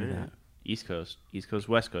 Okay. we can do All right. that. East Coast,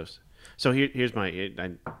 West Coast. So here's my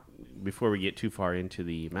before we get too far into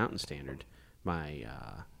the Mountain Standard, my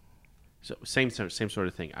So same sort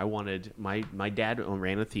of thing. I wanted my dad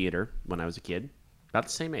ran a theater when I was a kid, about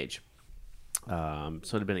the same age. So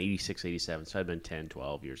it'd have been 86, 87. So I'd been 10,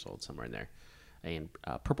 12 years old, somewhere in there. And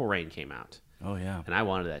Purple Rain came out. Oh yeah. And I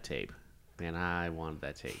wanted that tape. Man, I wanted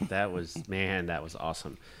that tape. That was that was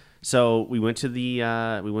awesome. So we went to the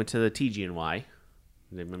TG&Y.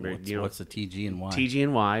 Remember, what's the TG&Y?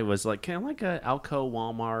 TG&Y was like kind of like a Alco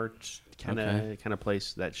Walmart kind of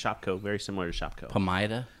place. That Shopko, very similar to Shopko.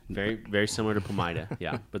 Pomida. Very very similar to Pomida.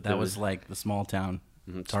 Yeah, but that was like the small town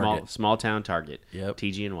Target. small town Target. Yep.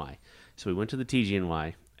 TG&Y. So we went to the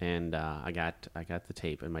TG&Y, and I got the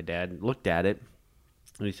tape, and my dad looked at it,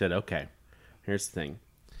 and he said, "Okay, here's the thing.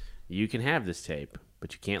 You can have this tape,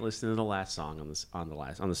 but you can't listen to the last song on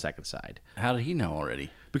the second side." How did he know already?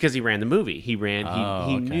 Because he ran the movie. He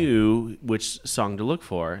knew which song to look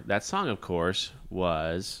for. That song, of course,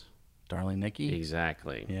 was Darling Nikki?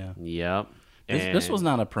 Exactly. Yeah. Yep. This was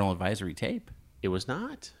not a parental advisory tape. It was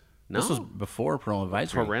not. No. This was before parental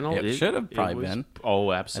advisory. Parental. It should have probably been.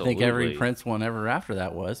 Oh, absolutely. I think every Prince one ever after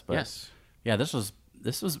that was. But yes. Yeah, this was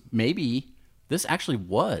maybe, this actually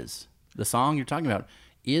was, the song you're talking about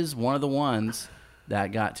is one of the ones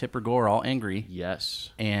that got Tipper Gore all angry.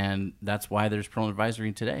 Yes. And that's why there's parental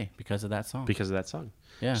advisory today, because of that song. Because of that song.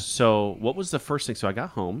 Yeah. So what was the first thing? So I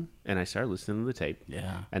got home, and I started listening to the tape.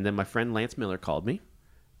 Yeah. And then my friend Lance Miller called me,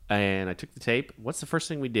 and I took the tape. What's the first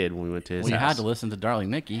thing we did when we went to his house? We had to listen to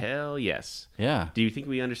Darling Nikki. Hell yes. Yeah. Do you think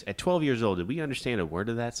we understand? At 12 years old, did we understand a word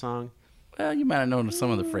of that song? Well, you might have known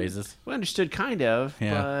some of the phrases. We understood kind of,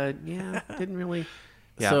 Yeah. but yeah, didn't really.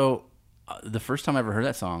 Yeah. So the first time I ever heard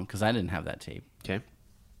that song, because I didn't have that tape, Okay.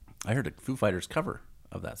 I heard a Foo Fighters cover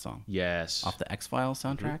of that song Yes. off the X-Files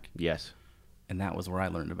soundtrack, Yes. and that was where I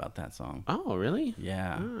learned about that song. Oh, really?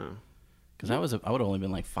 Yeah. Oh. Because I would have only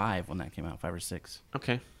been like 5 when that came out, 5 or 6.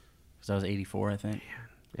 Okay. Because I was 84, I think.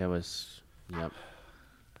 It was. Yep.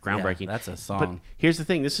 Groundbreaking. Yeah, that's a song. But here's the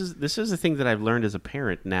thing. This is the thing that I've learned as a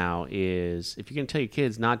parent now is if you're going to tell your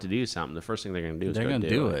kids not to do something, the first thing they're going to do is They're going to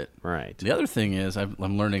do it. Right. The other thing is I'm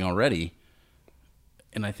learning already,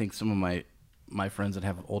 and I think some of my friends that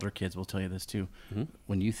have older kids will tell you this too. Mm-hmm.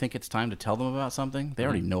 When you think it's time to tell them about something, they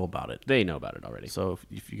already know about it. They know about it already. So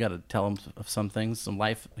if you got to tell them of some things, some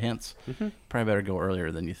life hints, probably better go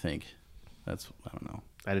earlier than you think. I don't know.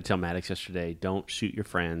 I had to tell Maddox yesterday, don't shoot your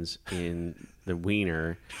friends in the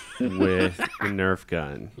wiener with the Nerf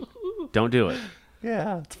gun. Don't do it.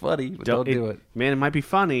 Yeah, it's funny, but don't do it. Man, it might be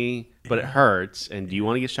funny, but it hurts. And do you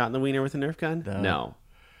want to get shot in the wiener with a Nerf gun? No.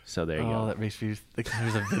 So there you go. Oh, that makes me think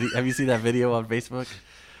there's a video. Have you seen that video on Facebook?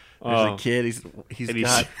 There's a kid.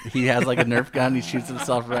 He has like a Nerf gun. He shoots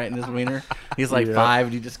himself right in his wiener. He's like 5,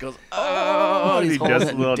 and he just goes, oh, and he's holding does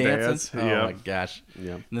it a little and dancing. dance. Oh Yeah. my gosh!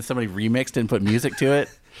 Yeah. And then somebody remixed and put music to it.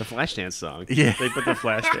 The Flashdance song. Yeah. They put the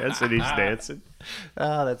Flashdance and he's dancing.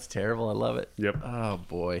 Oh, that's terrible. I love it. Yep. Oh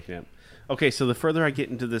boy. Yep. Okay, so the further I get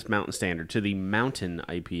into this Mountain Standard, to the Mountain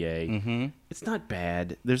IPA, it's not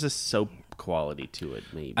bad. There's a soap quality to it,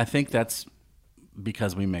 maybe. I think that's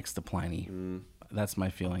because we mixed the Pliney. That's my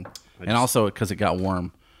feeling. And also because it got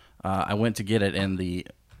warm. I went to get it, and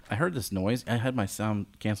I heard this noise. I had my sound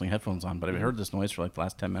canceling headphones on, but I heard this noise for like the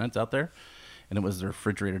last 10 minutes out there, and it was the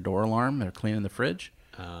refrigerator door alarm. They're cleaning the fridge,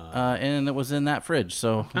 and it was in that fridge.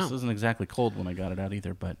 So this isn't exactly cold when I got it out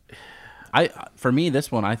either. But for me,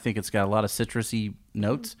 this one, I think it's got a lot of citrusy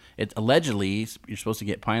notes. It allegedly you're supposed to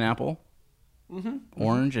get pineapple,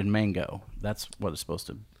 orange, and mango. That's what it's supposed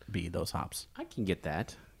to be. Those hops. I can get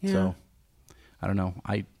that. So I don't know.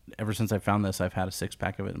 Ever since I found this, I've had a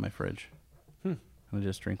 6-pack of it in my fridge. And I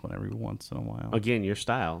just drink one every once in a while. Again, your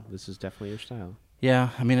style. This is definitely your style.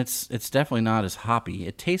 Yeah, I mean it's definitely not as hoppy.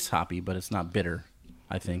 It tastes hoppy, but it's not bitter.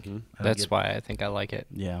 I think That's why I think I like it.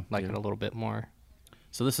 Yeah, Like it a little bit more.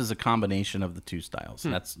 So this is a combination of the two styles.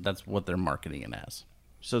 That's what they're marketing it as.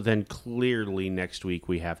 So then clearly next week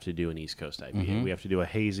we have to do an East Coast IPA. We have to do a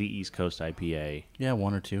hazy East Coast IPA. Yeah,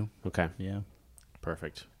 1 or 2. Okay. Yeah.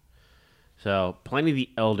 Perfect. So Pliney the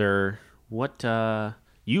Elder, what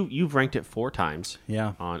you've ranked it 4 times.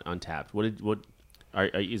 Yeah. On Untapped.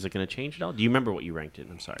 Is it going to change at all? Do you remember what you ranked it?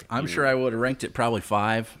 I'm sorry. I'm sure I would have ranked it probably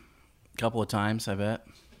 5 a couple of times, I bet.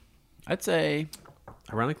 I'd say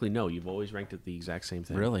Ironically, no. You've always ranked it the exact same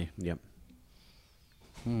thing. Really? Yep.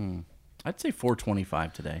 I'd say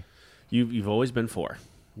 425 today. You've always been 4.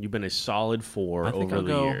 You've been a solid 4 over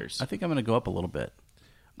the years. I think I'm going to go up a little bit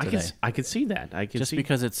today. I can see that. Just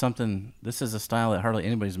because it's something. This is a style that hardly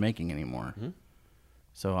anybody's making anymore.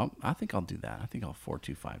 So I think I'll do that. I think I'll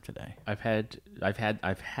 425 today. I've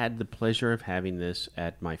had the pleasure of having this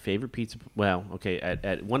at my favorite pizza. Well, okay,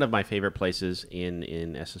 at one of my favorite places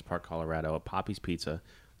in Estes Park, Colorado, at Poppy's Pizza.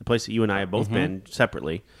 the place that you and I have both been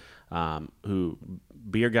separately, who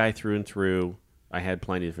beer guy through and through. I had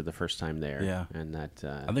Pliney for the first time there. Yeah. And that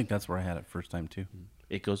I think that's where I had it first time too.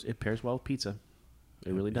 it pairs well with pizza.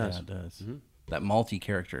 It really does. Yeah, it does. That malty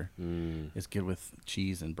character is good with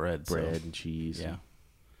cheese and bread. And cheese. Yeah.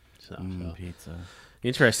 So, Pizza.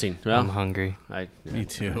 Interesting. Well, I'm hungry. Me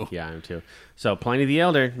too. Yeah, I am too. So Pliney the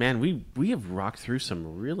Elder, man, we have rocked through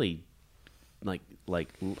some really like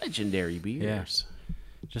legendary beers.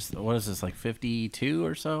 Just, what is this, like 52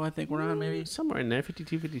 or so, I think we're on, maybe? Somewhere in there,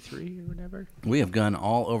 52, 53 or whatever. We have gone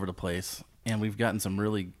all over the place, and we've gotten some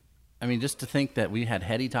really, I mean, just to think that we had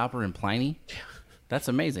Heady Topper and Pliney, that's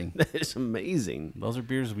amazing. That is amazing. Those are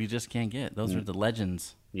beers we just can't get. Those are the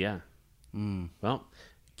legends. Yeah. Well,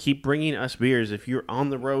 keep bringing us beers. If you're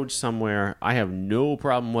on the road somewhere, I have no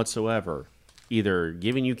problem whatsoever either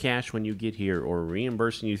giving you cash when you get here or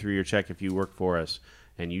reimbursing you through your check if you work for us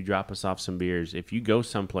and you drop us off some beers. If you go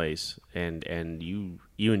someplace and you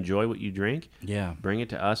enjoy what you drink, bring it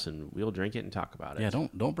to us and we'll drink it and talk about it. Yeah,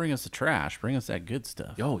 don't bring us the trash. Bring us that good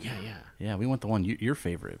stuff. Oh, yeah. Yeah, we want the one, your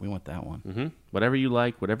favorite. We want that one. Whatever you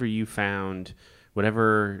like, whatever you found,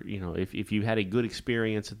 whatever, if you had a good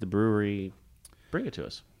experience at the brewery, bring it to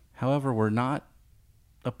us. However, we're not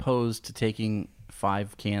opposed to taking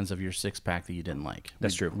 5 cans of your 6-pack that you didn't like.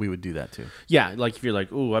 That's true. We would do that too. Yeah, like if you're like,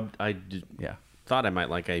 oh, I thought I might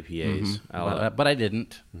like IPAs, but I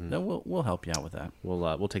didn't. Then we'll help you out with that.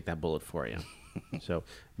 We'll take that bullet for you. So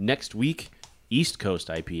next week, East Coast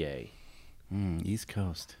IPA. East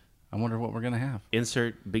Coast. I wonder what we're gonna have.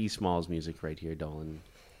 Insert Biggie Smalls music right here, Dolan.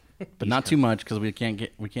 But not too much because we can't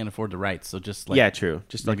afford the rights. So just like true.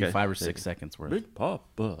 Just maybe like 5 or 6 seconds worth. Big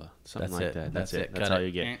Papa, something like that. That's it. That's Cut all it.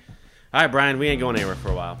 you get. All right, Brian, we ain't going anywhere for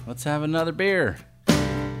a while. Let's have another beer.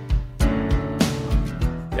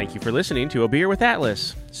 Thank you for listening to A Beer with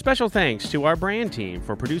Atlas. Special thanks to our brand team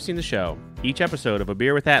for producing the show. Each episode of A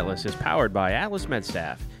Beer with Atlas is powered by Atlas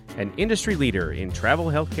MedStaff, an industry leader in travel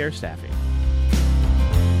healthcare staffing.